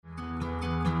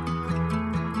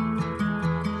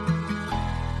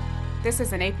This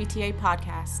is an APTA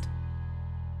podcast.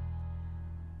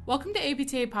 Welcome to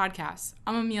APTA Podcasts.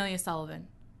 I'm Amelia Sullivan.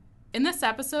 In this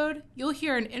episode, you'll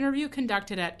hear an interview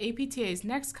conducted at APTA's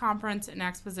next conference and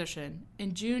exposition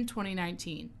in June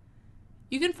 2019.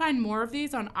 You can find more of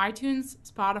these on iTunes,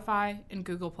 Spotify, and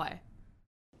Google Play.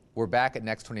 We're back at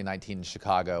Next 2019 in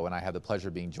Chicago, and I have the pleasure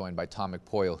of being joined by Tom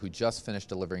McPoil, who just finished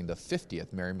delivering the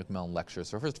 50th Mary McMillan Lecture.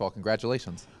 So first of all,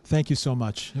 congratulations. Thank you so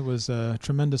much. It was a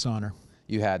tremendous honor.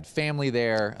 You had family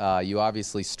there. You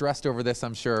obviously stressed over this,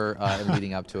 I'm sure,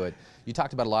 leading up to it. You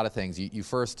talked about a lot of things. You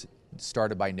first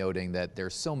started by noting that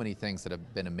there's so many things that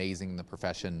have been amazing in the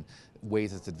profession,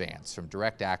 ways it's advanced, from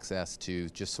direct access to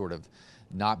just sort of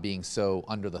not being so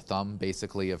under the thumb,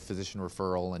 basically, of physician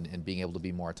referral and being able to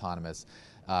be more autonomous.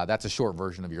 That's a short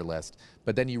version of your list.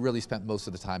 But then you really spent most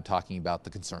of the time talking about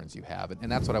the concerns you have,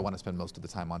 and that's what I want to spend most of the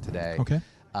time on today. Okay.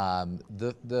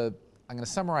 I'm going to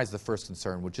summarize the first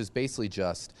concern, which is basically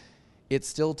just, it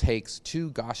still takes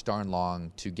too gosh darn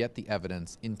long to get the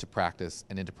evidence into practice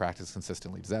and into practice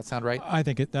consistently. Does that sound right? I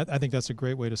think that's a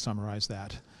great way to summarize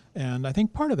that. And I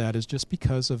think part of that is just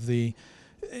because of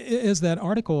that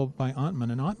article by Ontman,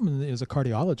 and Ontman is a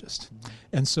cardiologist. Mm-hmm.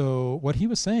 And so what he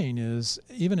was saying is,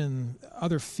 even in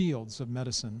other fields of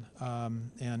medicine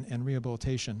and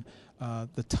rehabilitation,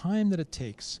 the time that it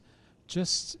takes,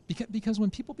 just because when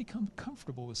people become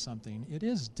comfortable with something, it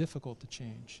is difficult to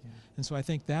change. Yeah. And so I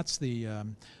think that's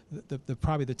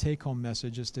probably the take-home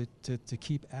message is to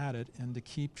keep at it and to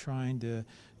keep trying to,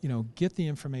 get the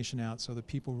information out so that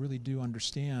people really do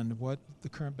understand what the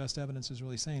current best evidence is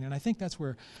really saying. And I think that's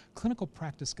where clinical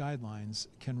practice guidelines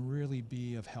can really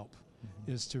be of help.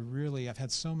 Mm-hmm. Is to really, I've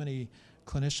had so many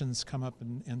clinicians come up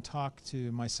and talk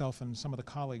to myself and some of the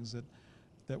colleagues that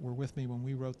were with me when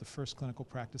we wrote the first clinical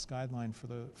practice guideline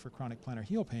for chronic plantar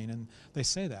heel pain, and they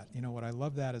say that. What I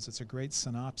love that is it's a great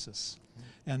synopsis.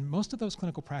 Mm-hmm. And most of those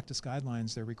clinical practice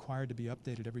guidelines, they're required to be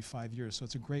updated every 5 years, so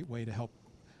it's a great way to help.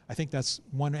 I think that's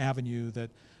one avenue that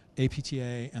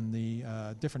APTA and the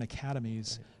different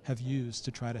academies have used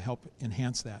to try to help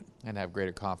enhance that. And have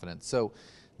greater confidence. So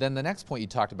then the next point you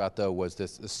talked about, though, was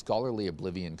this scholarly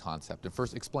oblivion concept. And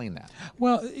first, explain that.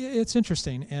 Well, it's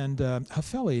interesting. And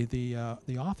Hafeli,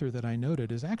 the author that I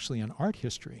noted, is actually an art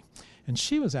history. And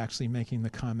she was actually making the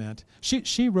comment.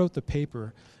 She wrote the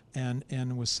paper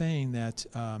and was saying that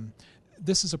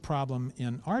this is a problem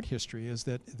in art history, is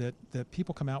that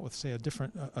people come out with, say,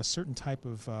 a certain type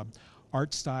of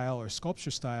art style or sculpture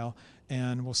style,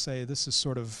 and will say, this is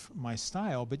sort of my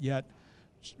style, but yet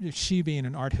she, being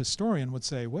an art historian, would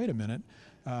say, wait a minute,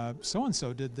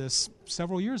 so-and-so did this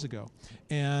several years ago.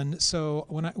 And so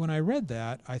when I read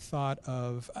that, I thought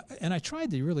of, and I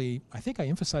tried to really, I think I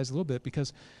emphasized a little bit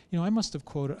because, I must have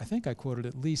I quoted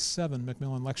at least 7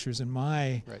 McMillan lectures in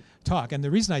my talk. And the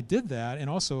reason I did that, and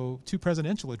also 2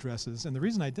 presidential addresses, and the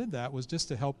reason I did that was just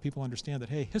to help people understand that,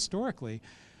 hey, historically,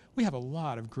 we have a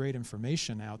lot of great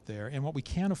information out there, and what we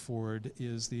can't afford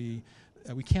is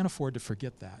we can't afford to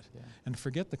forget that and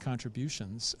forget the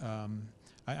contributions.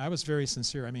 I was very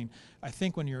sincere. I mean, I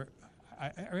think when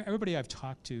everybody I've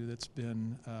talked to that's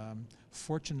been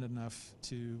fortunate enough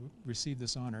to receive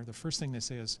this honor, the first thing they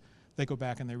say is they go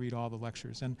back and they read all the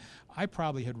lectures. And I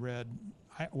probably had read,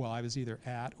 I was either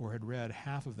at or had read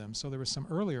half of them. So there were some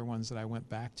earlier ones that I went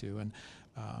back to. And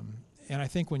I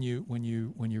think when you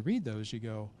read those, you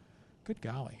go, good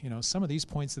golly, some of these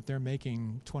points that they're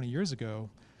making 20 years ago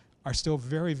are still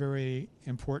very, very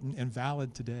important and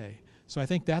valid today. So I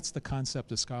think that's the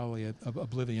concept of scholarly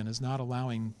oblivion, is not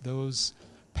allowing those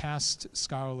past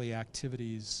scholarly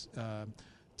activities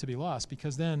to be lost,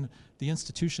 because then the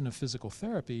institution of physical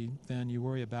therapy, then you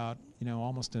worry about,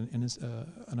 almost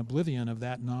an oblivion of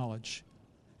that knowledge,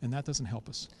 and that doesn't help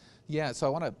us. Yeah, so I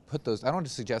want to put those, I don't want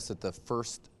to suggest that the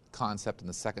first concept and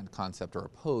the second concept are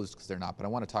opposed, because they're not, but I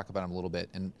want to talk about them a little bit.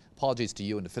 And apologies to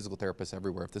you and to physical therapists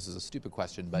everywhere if this is a stupid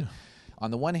question, but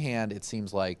on the one hand, it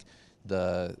seems like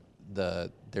there's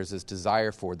this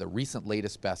desire for the recent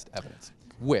latest best evidence,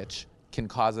 which can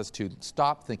cause us to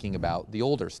stop thinking about the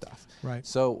older stuff. Right.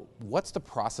 So what's the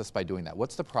process by doing that?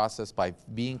 What's the process by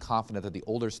being confident that the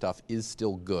older stuff is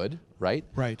still good, right?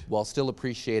 Right. While still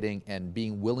appreciating and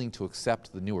being willing to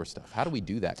accept the newer stuff? How do we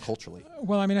do that culturally?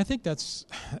 Well, I mean, I think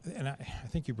and I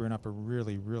think you bring up a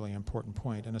really, really important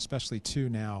point, and especially too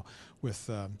now with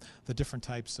the different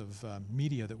types of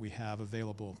media that we have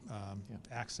available,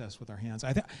 access with our hands.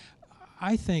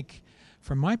 I think,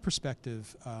 from my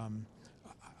perspective,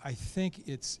 I think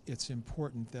it's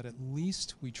important that at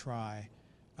least we try,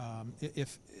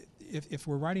 if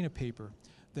we're writing a paper,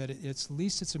 that it's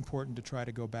least it's important to try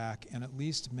to go back and at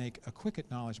least make a quick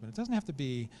acknowledgement. It doesn't have to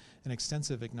be an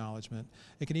extensive acknowledgement.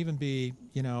 It can even be,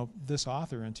 this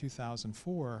author in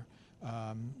 2004,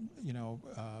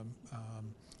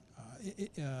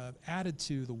 added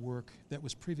to the work that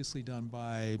was previously done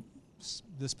by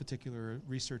this particular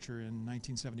researcher in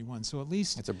 1971. So at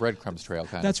least it's a breadcrumbs trail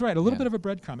kind of. That's right, a little bit of a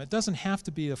breadcrumb. It doesn't have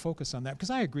to be a focus on that, because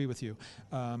I agree with you.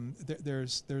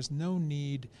 There's no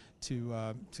need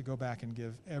to go back and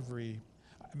give every.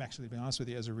 I'm actually, to be honest with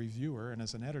you, as a reviewer and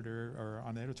as an editor or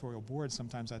on the editorial board,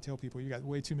 sometimes I tell people you got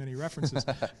way too many references.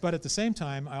 But at the same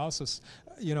time, I also,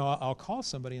 I'll call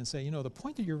somebody and say, the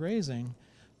point that you're raising,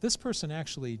 this person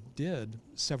actually did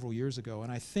several years ago,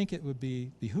 and I think it would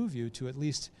behoove you to at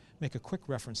least make a quick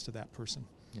reference to that person.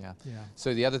 Yeah. Yeah.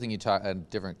 So the other thing you talk,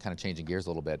 different kind of changing gears a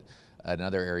little bit,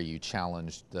 another area you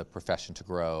challenged the profession to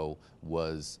grow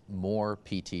was more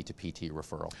PT to PT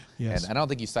referral. Yes. And I don't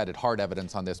think you cited hard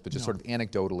evidence on this, but just No. sort of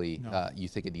anecdotally, No. You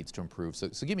think it needs to improve. So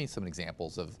give me some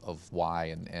examples of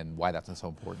why and why that's so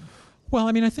important. Well,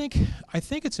 I think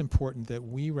it's important that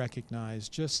we recognize,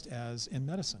 just as in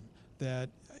medicine, that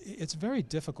it's very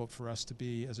difficult for us to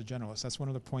be as a generalist. That's one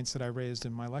of the points that I raised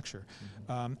in my lecture.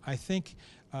 Mm-hmm. I think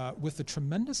with the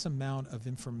tremendous amount of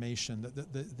information,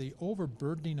 the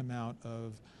overburdening amount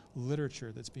of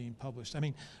literature that's being published.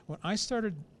 When I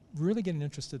started really getting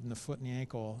interested in the foot and the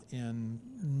ankle in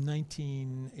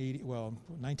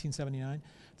 1979,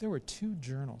 there were 2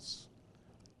 journals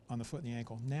on the foot and the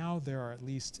ankle. Now there are at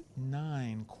least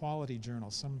 9 quality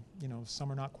journals. Some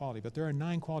are not quality, but there are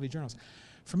 9 quality journals.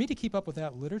 For me to keep up with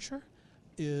that literature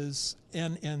is,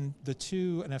 and the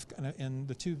two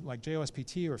like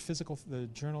JOSPT or physical, the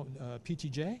journal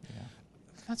PTJ,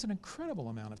 that's an incredible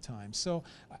amount of time. So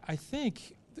I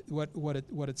think what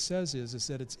it says is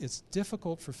that it's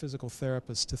difficult for physical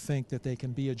therapists to think that they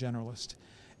can be a generalist,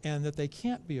 and that they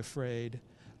can't be afraid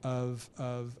of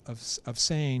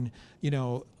saying,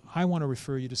 I want to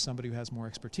refer you to somebody who has more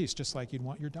expertise, just like you'd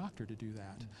want your doctor to do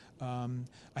that.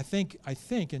 I think,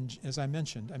 and as I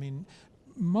mentioned,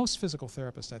 most physical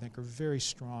therapists, I think, are very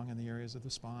strong in the areas of the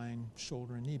spine,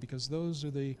 shoulder, and knee, because those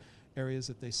are the areas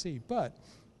that they see. But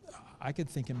I could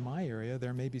think in my area,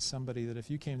 there may be somebody that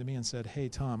if you came to me and said, hey,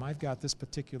 Tom, I've got this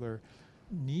particular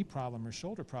knee problem or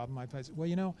shoulder problem, I'd say,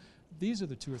 well, these are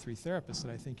the 2 or 3 therapists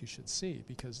that I think you should see,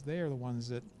 because they are the ones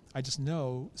that I just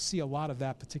know see a lot of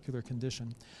that particular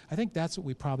condition. I think that's what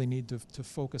we probably need to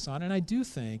focus on, and I do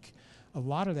think a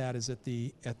lot of that is at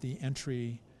the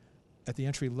entry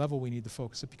level we need to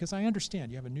focus it, because I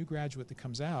understand you have a new graduate that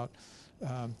comes out,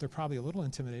 they're probably a little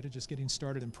intimidated just getting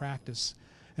started in practice,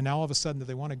 and now all of a sudden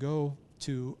they want to go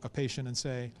to a patient and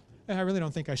say, I really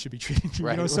don't think I should be treating you.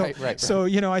 Right. So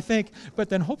I think, but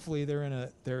then hopefully they're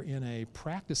in a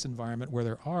practice environment where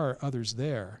there are others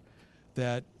there,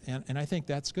 that and I think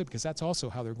that's good, because that's also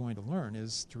how they're going to learn,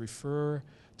 is to refer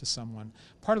to someone.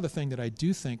 Part of the thing that I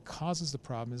do think causes the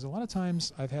problem is a lot of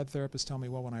times I've had therapists tell me,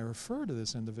 well, when I refer to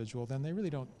this individual, then they really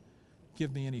don't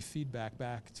give me any feedback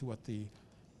back to what they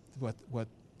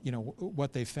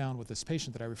found with this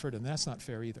patient that I referred to, and that's not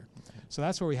fair either. Okay. So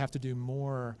that's where we have to do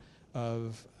more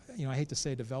of, I hate to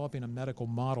say developing a medical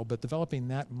model, but developing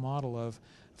that model of,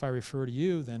 if I refer to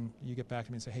you, then you get back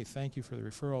to me and say, hey, thank you for the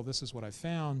referral, this is what I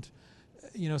found.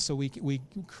 So we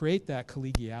create that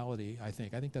collegiality, I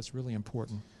think. I think that's really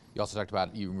important. You also talked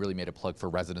about, you really made a plug for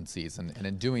residencies, and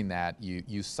in doing that,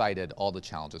 you cited all the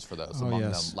challenges for those, among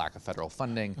them lack of federal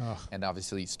funding, and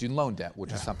obviously student loan debt,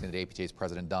 which is something that APTA's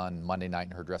president Dunn Monday night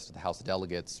in her address to the House of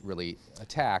Delegates really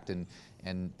attacked, and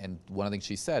one of the things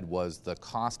she said was the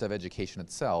cost of education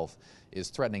itself is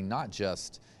threatening not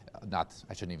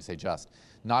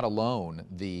alone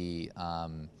the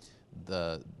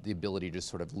ability to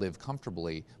sort of live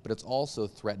comfortably, but it's also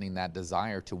threatening that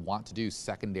desire to want to do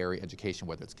secondary education,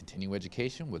 whether it's continuing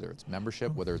education, whether it's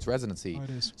membership, whether it's residency. Oh,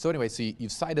 it is. So anyway, so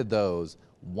you've cited those.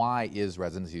 Why is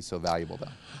residency so valuable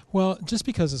then? Well, just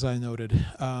because, as I noted,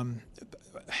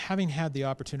 having had the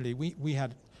opportunity, we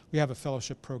have a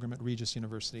fellowship program at Regis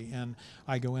University, and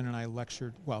I go in and I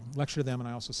lecture to them, and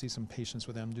I also see some patients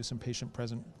with them, do some patient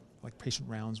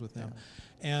rounds with them.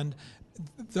 And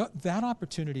that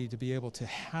opportunity to be able to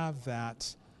have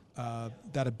that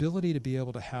ability to be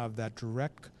able to have that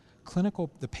direct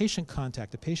clinical, the patient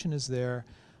contact, the patient is there,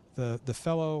 the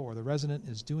fellow or the resident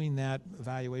is doing that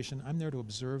evaluation. I'm there to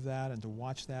observe that and to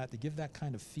watch that, to give that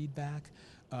kind of feedback.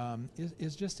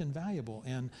 Is just invaluable.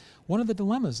 And one of the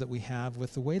dilemmas that we have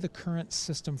with the way the current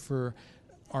system for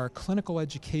our clinical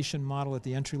education model at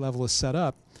the entry level is set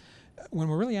up, when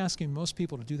we're really asking most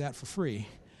people to do that for free,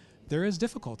 there is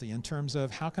difficulty in terms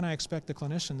of how can I expect the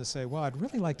clinician to say, well, I'd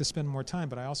really like to spend more time,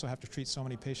 but I also have to treat so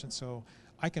many patients so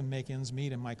I can make ends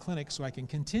meet in my clinic so I can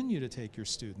continue to take your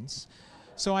students.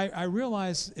 So I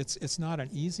realize it's not an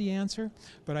easy answer,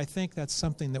 but I think that's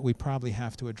something that we probably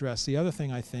have to address. The other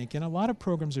thing I think, and a lot of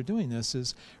programs are doing this,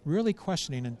 is really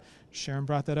questioning, and Sharon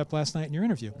brought that up last night in your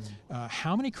interview,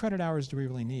 how many credit hours do we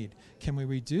really need? Can we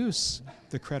reduce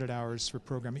the credit hours for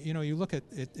programming? You know, you look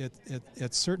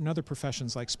at certain other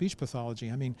professions like speech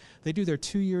pathology. I mean, they do their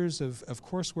 2 years of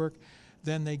coursework,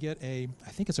 then they get I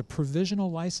think it's a provisional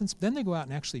license, then they go out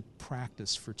and actually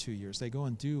practice for 2 years. They go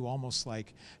and do almost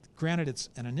like, granted it's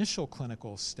an initial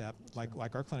clinical step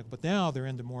like our clinic, but now they're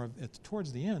into more of it,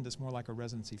 towards the end it's more like a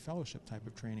residency fellowship type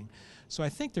of training. So I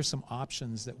think there's some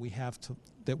options that we have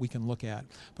that we can look at.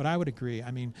 But I would agree,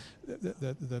 I mean,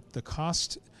 the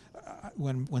cost,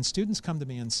 when students come to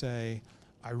me and say,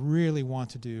 I really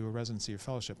want to do a residency or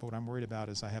fellowship, but what I'm worried about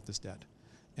is I have this debt.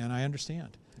 And I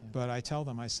understand. But I tell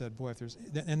them, I said, boy, if there's,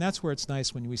 and that's where it's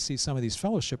nice when we see some of these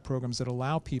fellowship programs that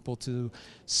allow people to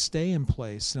stay in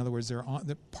place. In other words, they're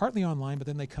partly online, but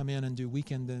then they come in and do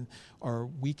weekend or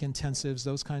week intensives,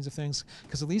 those kinds of things.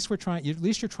 Because at least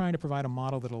you're trying to provide a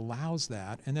model that allows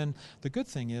that. And then the good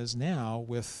thing is now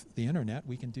with the internet,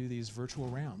 we can do these virtual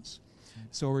rounds.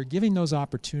 So we're giving those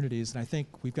opportunities, and I think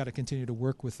we've got to continue to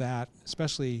work with that,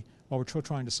 especially while we're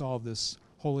trying to solve this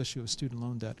whole issue of student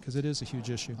loan debt, because it is a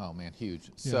huge issue. Oh man, huge.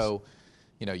 Yes. So,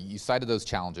 you know, you cited those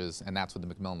challenges, and that's what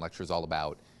the McMillan Lecture is all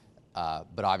about.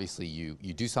 But obviously, you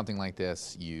do something like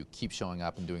this, you keep showing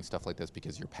up and doing stuff like this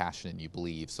because you're passionate and you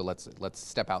believe. So let's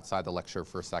step outside the lecture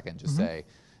for a second. Just say,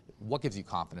 what gives you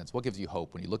confidence? What gives you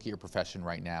hope when you look at your profession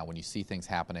right now? When you see things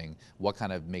happening, what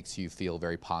kind of makes you feel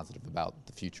very positive about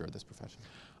the future of this profession?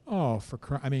 Oh,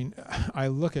 I mean, I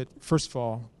look at, first of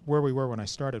all, where we were when I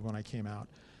started, when I came out.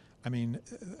 I mean,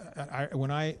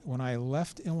 when I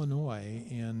left Illinois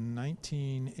in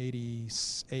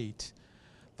 1988,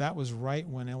 that was right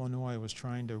when Illinois was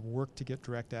trying to work to get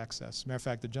direct access. As a matter of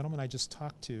fact, the gentleman I just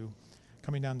talked to,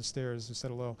 coming down the stairs, who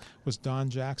said hello, was Don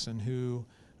Jackson, who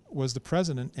was the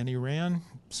president, and he ran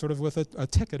sort of with a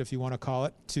ticket, if you want to call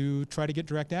it, to try to get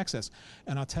direct access.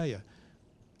 And I'll tell you,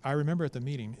 I remember at the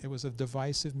meeting, it was a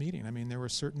divisive meeting. I mean, there were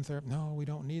certain no, we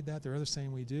don't need that. There are others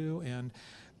saying we do. And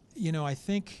you know, I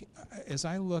think as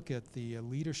I look at the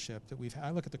leadership that I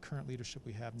look at the current leadership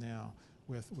we have now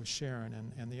with Sharon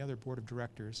and the other board of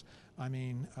directors, I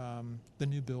mean, the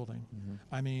new building.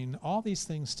 I mean, all these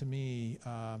things to me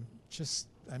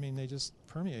they just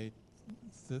permeate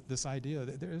this idea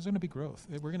that there's going to be growth.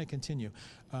 We're going to continue.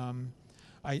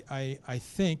 I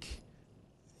think,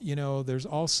 you know, there's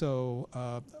also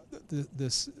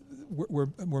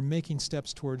we're making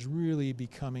steps towards really be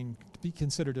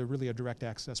considered a direct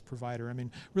access provider. I mean,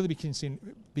 really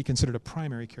be considered a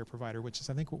primary care provider, which is,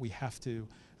 I think, what we have to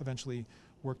eventually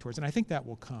work towards. And I think that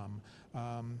will come.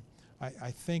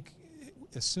 I think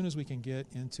as soon as we can get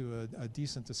into a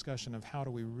decent discussion of how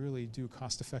do we really do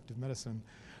cost-effective medicine,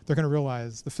 they're going to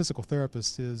realize the physical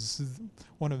therapist is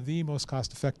one of the most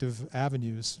cost-effective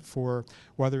avenues for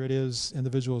whether it is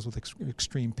individuals with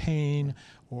extreme pain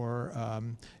or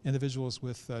individuals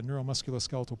with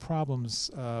neuromusculoskeletal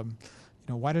problems. You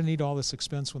know, why do they need all this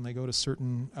expense when they go to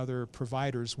certain other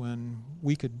providers when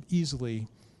we could easily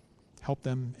help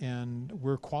them, and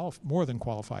we're more than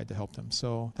qualified to help them.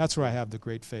 So that's where I have the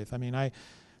great faith. I mean,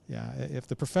 if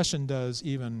the profession does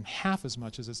even half as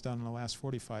much as it's done in the last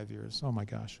 45 years, oh my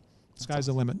gosh, sky's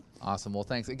the limit. Awesome. Well,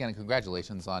 thanks again, and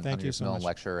congratulations on your McMillan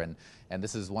Lecture. And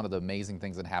this is one of the amazing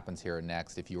things that happens here at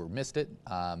Next. If you missed it,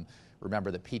 remember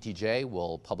that PTJ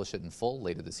will publish it in full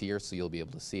later this year, so you'll be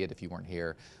able to see it if you weren't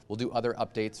here. We'll do other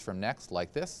updates from Next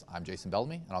like this. I'm Jason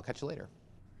Bellamy, and I'll catch you later.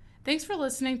 Thanks for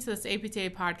listening to this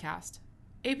APTA podcast.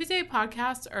 APTA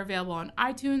podcasts are available on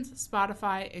iTunes,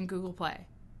 Spotify, and Google Play.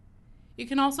 You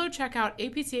can also check out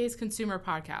APTA's consumer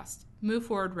podcast, Move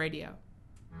Forward Radio.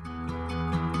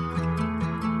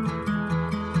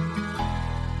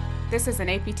 This is an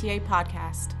APTA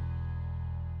podcast.